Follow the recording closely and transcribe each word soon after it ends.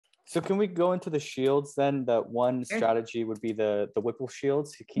So can we go into the shields then? That one Sure. strategy would be the Whipple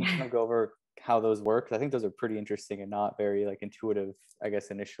shields. Can you kind of go over how those work? 'Cause I think those are pretty interesting and not very like intuitive, I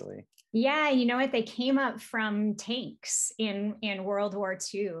guess, initially. Yeah, you know what? They came up from tanks in World War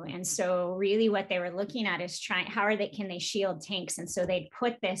II. And so really what they were looking at is trying, can they shield tanks? And so they'd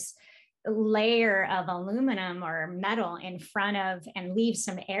put this layer of aluminum or metal in front of and leave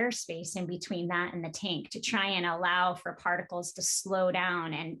some airspace in between that and the tank to try and allow for particles to slow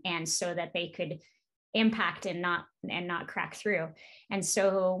down and so that they could impact and not crack through. And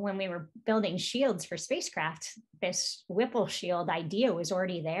so when we were building shields for spacecraft, this Whipple shield idea was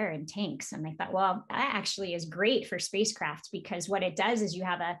already there in tanks. And I thought, well, that actually is great for spacecraft, because what it does is you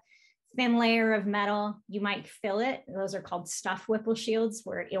have a thin layer of metal, you might fill it. Those are called stuff Whipple shields,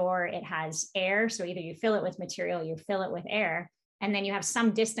 or it has air. So either you fill it with material, you fill it with air, and then you have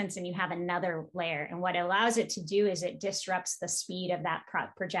some distance and you have another layer. And what it allows it to do is it disrupts the speed of that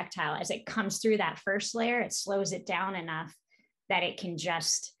projectile. As it comes through that first layer, it slows it down enough that it can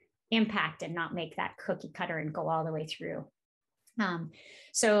just impact and not make that cookie cutter and go all the way through.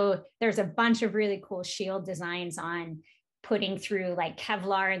 So there's a bunch of really cool shield designs on putting through like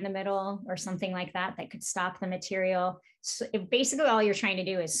kevlar in the middle or something like that that could stop the material. So basically all you're trying to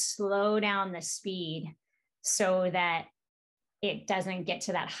do is slow down the speed so that it doesn't get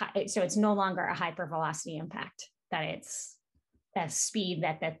to that high, so it's no longer a hypervelocity impact, that it's a speed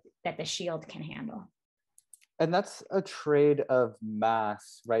that the shield can handle. And that's a trade of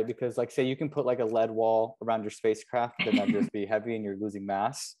mass, right? Because like, say you can put like a lead wall around your spacecraft, then that'd just be heavy and you're losing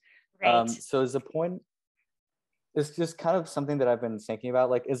mass. Right. So is the point, it's just kind of something that I've been thinking about,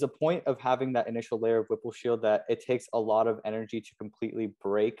 like, is the point of having that initial layer of Whipple shield that it takes a lot of energy to completely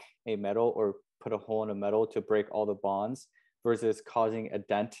break a metal or put a hole in a metal to break all the bonds versus causing a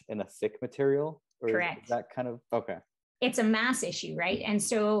dent in a thick material? Or Correct. Is that kind of, okay. It's a mass issue, right? And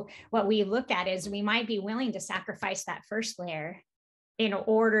so what we look at is we might be willing to sacrifice that first layer in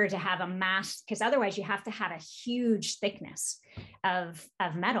order to have a mass, because otherwise you have to have a huge thickness of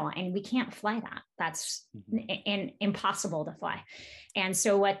metal, and we can't fly that. That's impossible to fly. And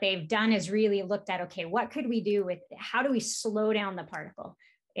so what they've done is really looked at, okay, what could we do with, how do we slow down the particle?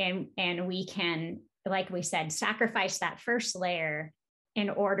 And we can, like we said, sacrifice that first layer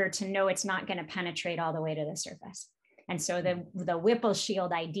in order to know it's not going to penetrate all the way to the surface. And so the Whipple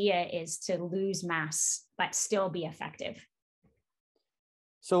shield idea is to lose mass, but still be effective.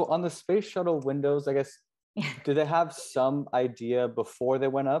 So on the space shuttle windows, I guess, did they have some idea before they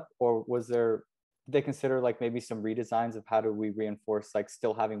went up, or did they consider like maybe some redesigns of how do we reinforce like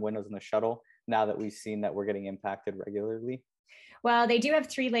still having windows in the shuttle now that we've seen that we're getting impacted regularly? Well, they do have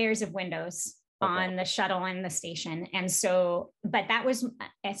 3 layers of windows on the shuttle and the station. And so, but that was,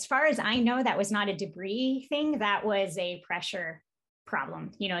 as far as I know, that was not a debris thing. That was a pressure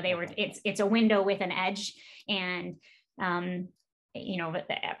problem. You know, it's a window with an edge, and you know,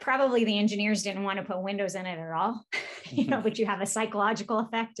 probably the engineers didn't want to put windows in it at all, you know, but you have a psychological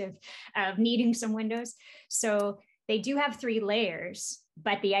effect of needing some windows. So they do have 3 layers,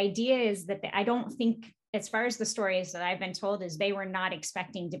 but the idea is that I don't think, as far as the stories that I've been told, is they were not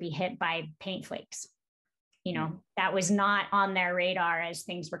expecting to be hit by paint flakes. You know, that was not on their radar as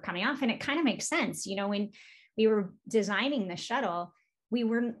things were coming off. And it kind of makes sense. You know, when we were designing the shuttle, we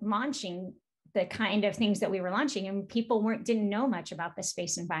were launching the kind of things that we were launching, and people didn't know much about the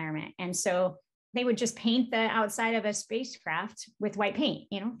space environment. And so they would just paint the outside of a spacecraft with white paint.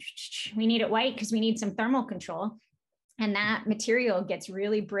 You know, we need it white because we need some thermal control. And that material gets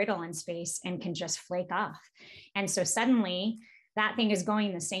really brittle in space and can just flake off. And so suddenly that thing is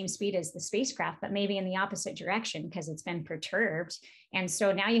going the same speed as the spacecraft, but maybe in the opposite direction because it's been perturbed. And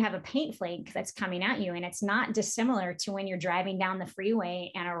so now you have a paint flake that's coming at you, and it's not dissimilar to when you're driving down the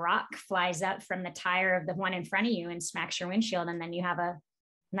freeway and a rock flies up from the tire of the one in front of you and smacks your windshield. And then you have a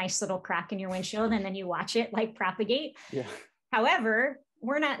nice little crack in your windshield, and then you watch it like propagate. Yeah. However,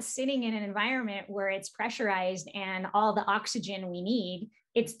 we're not sitting in an environment where it's pressurized and all the oxygen we need.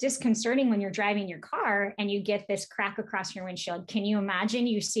 It's disconcerting when you're driving your car and you get this crack across your windshield. Can you imagine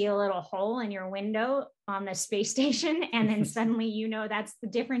you see a little hole in your window on the space station, and then suddenly you know that's the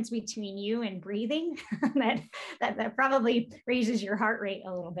difference between you and breathing? that probably raises your heart rate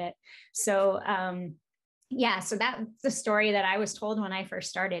a little bit. So yeah, so that's the story that I was told when I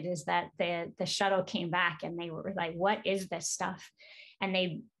first started, is that the shuttle came back and they were like, what is this stuff? And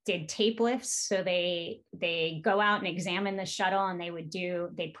they did tape lifts. So they go out and examine the shuttle, and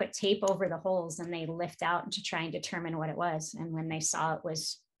they'd put tape over the holes and they lift out to try and determine what it was. And when they saw it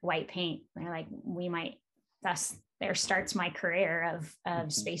was white paint, they're like, there starts my career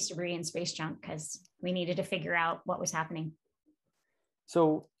of space debris and space junk, because we needed to figure out what was happening.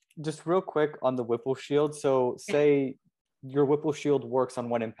 So just real quick on the Whipple shield. So say your Whipple shield works on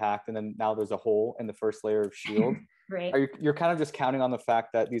one impact, and then now there's a hole in the first layer of shield. Right. You're kind of just counting on the fact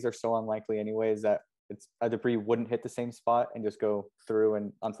that these are so unlikely anyways that it's a debris wouldn't hit the same spot and just go through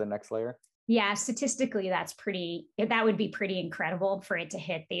and onto the next layer? Yeah, statistically, that would be pretty incredible for it to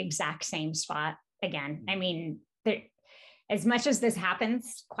hit the exact same spot again. I mean, as much as this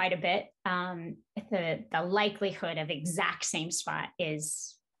happens quite a bit, the likelihood of exact same spot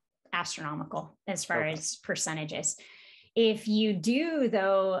is astronomical as far as percentages. If you do,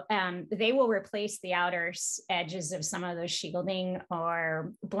 though, they will replace the outer edges of some of those shielding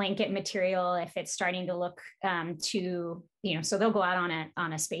or blanket material if it's starting to look too, so they'll go out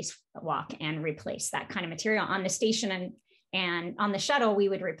on a spacewalk and replace that kind of material. On the station and on the shuttle, we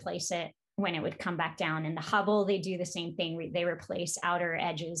would replace it when it would come back down. In the Hubble, they do the same thing. They replace outer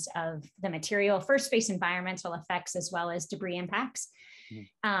edges of the material for space environmental effects as well as debris impacts.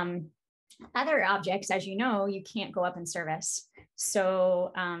 Other objects, as you know, you can't go up in service.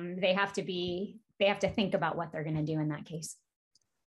 So they have to think about what they're going to do in that case.